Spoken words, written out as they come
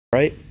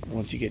Right,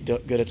 once you get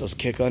good at those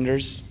kick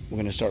unders, we're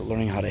going to start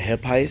learning how to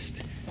hip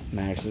heist.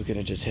 Max is going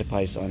to just hip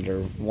heist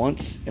under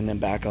once and then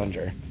back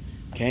under.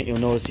 Okay, you'll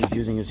notice he's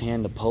using his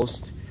hand to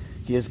post.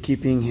 He is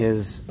keeping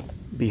his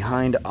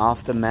behind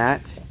off the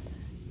mat.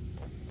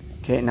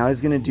 Okay, now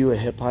he's going to do a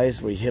hip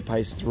heist where he hip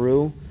heists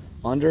through,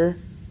 under,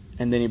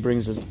 and then he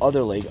brings his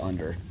other leg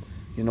under.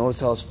 You notice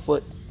how his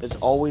foot is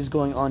always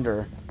going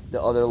under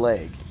the other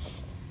leg.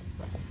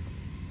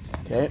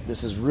 Okay,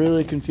 this is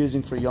really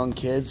confusing for young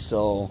kids,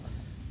 so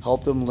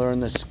help them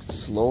learn this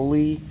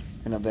slowly,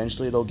 and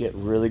eventually they'll get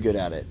really good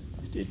at it.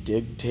 It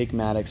did take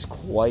Maddox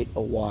quite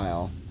a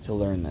while to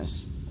learn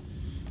this.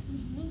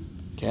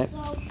 Okay,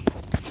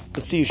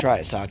 let's see you try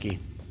it, Saki.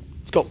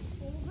 Let's go.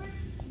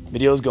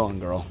 Video's going,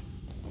 girl.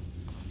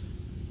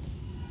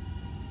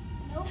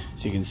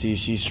 So you can see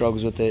she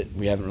struggles with it.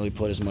 We haven't really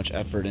put as much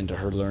effort into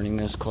her learning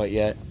this quite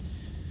yet.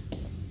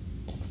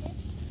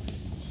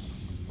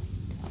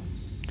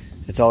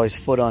 It's always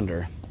foot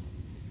under,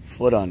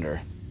 foot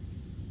under.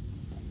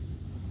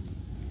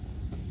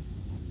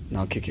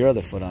 Now kick your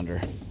other foot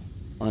under.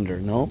 Under,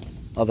 no,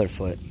 other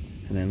foot.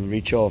 And then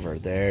reach over.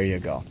 There you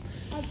go.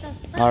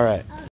 All right.